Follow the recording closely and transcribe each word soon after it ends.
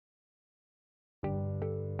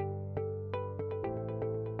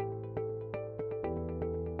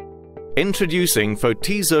Introducing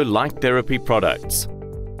Photizo Light Therapy products.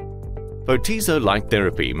 Photizo Light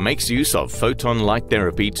Therapy makes use of photon light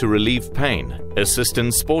therapy to relieve pain, assist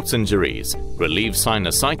in sports injuries, relieve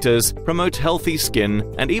sinusitis, promote healthy skin,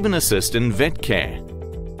 and even assist in vet care.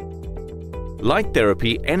 Light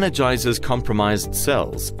therapy energizes compromised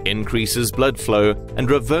cells, increases blood flow,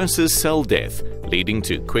 and reverses cell death, leading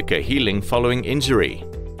to quicker healing following injury.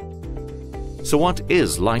 So what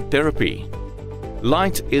is light therapy?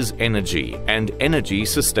 Light is energy, and energy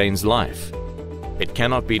sustains life. It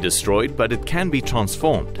cannot be destroyed, but it can be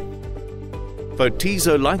transformed.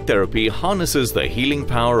 Photizo Light Therapy harnesses the healing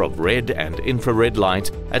power of red and infrared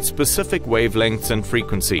light at specific wavelengths and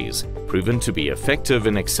frequencies, proven to be effective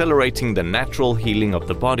in accelerating the natural healing of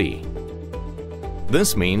the body.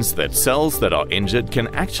 This means that cells that are injured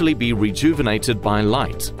can actually be rejuvenated by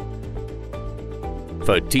light.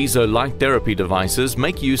 Photizo Light Therapy devices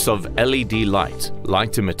make use of LED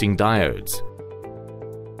light-emitting diodes.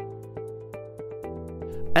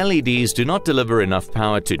 LEDs do not deliver enough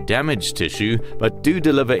power to damage tissue, but do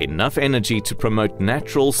deliver enough energy to promote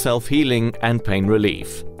natural self-healing and pain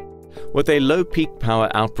relief. With a low peak power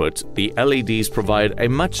output, the LEDs provide a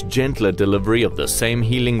much gentler delivery of the same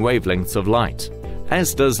healing wavelengths of light,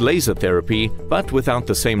 as does laser therapy, but without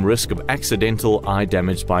the same risk of accidental eye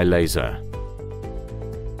damage by laser.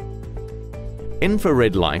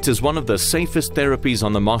 Infrared light is one of the safest therapies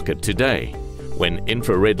on the market today. When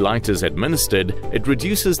infrared light is administered, it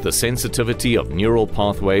reduces the sensitivity of neural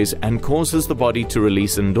pathways and causes the body to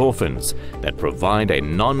release endorphins that provide a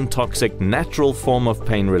non-toxic natural form of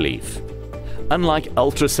pain relief. Unlike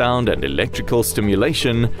ultrasound and electrical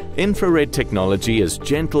stimulation, infrared technology is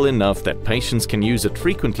gentle enough that patients can use it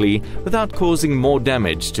frequently without causing more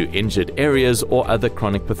damage to injured areas or other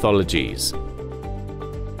chronic pathologies.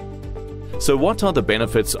 So what are the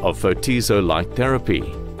benefits of Photizo Light Therapy?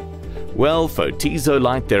 Well, Photizo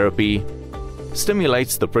Light Therapy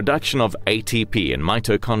stimulates the production of ATP in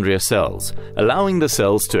mitochondria cells, allowing the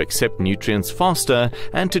cells to accept nutrients faster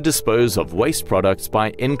and to dispose of waste products by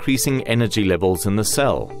increasing energy levels in the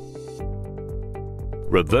cell.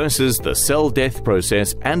 Reverses the cell death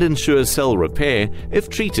process and ensures cell repair if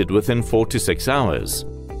treated within 4 to 6 hours.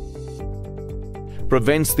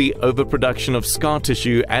 Prevents the overproduction of scar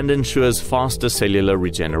tissue and ensures faster cellular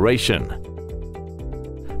regeneration.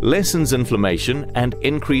 Lessens inflammation and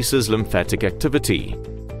increases lymphatic activity.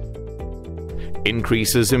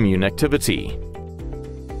 Increases immune activity.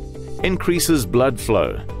 Increases blood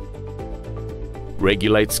flow.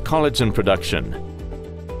 Regulates collagen production.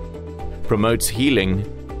 Promotes healing.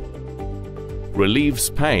 Relieves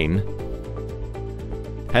pain.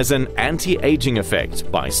 Has an anti-aging effect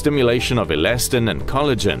by stimulation of elastin and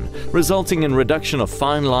collagen, resulting in reduction of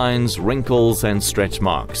fine lines, wrinkles, and stretch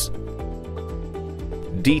marks.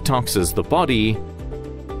 Detoxes the body,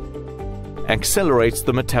 accelerates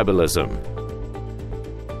the metabolism.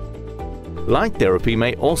 Light therapy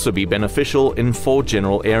may also be beneficial in 4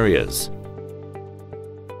 general areas.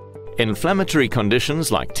 Inflammatory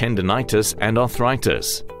conditions like tendinitis and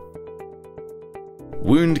arthritis.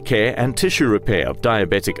 Wound care and tissue repair of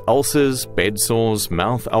diabetic ulcers, bed sores,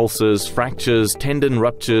 mouth ulcers, fractures, tendon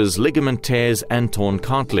ruptures, ligament tears, and torn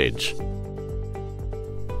cartilage.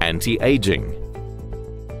 Anti-aging.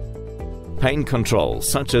 Pain control,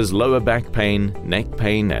 such as lower back pain, neck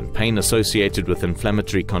pain, and pain associated with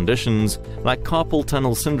inflammatory conditions like carpal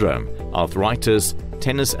tunnel syndrome, arthritis,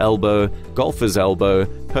 tennis elbow, golfer's elbow,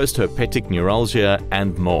 post-herpetic neuralgia,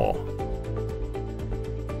 and more.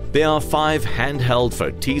 There are 5 handheld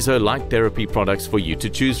Photizo Light Therapy products for you to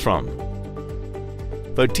choose from.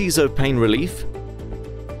 Photizo Pain Relief,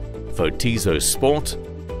 Photizo Sport,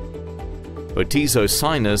 Photizo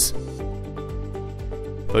Sinus,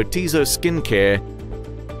 Photizo Skin Care,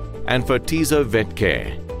 and Photizo Vet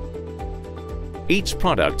Care. Each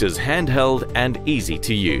product is handheld and easy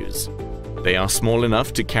to use. They are small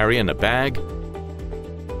enough to carry in a bag,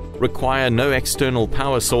 require no external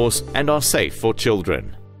power source, and are safe for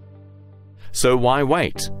children. So why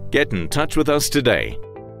wait? Get in touch with us today.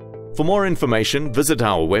 For more information, visit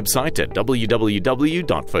our website at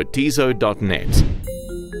www.photizo.net.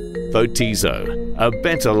 Photizo, a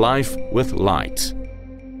better life with light.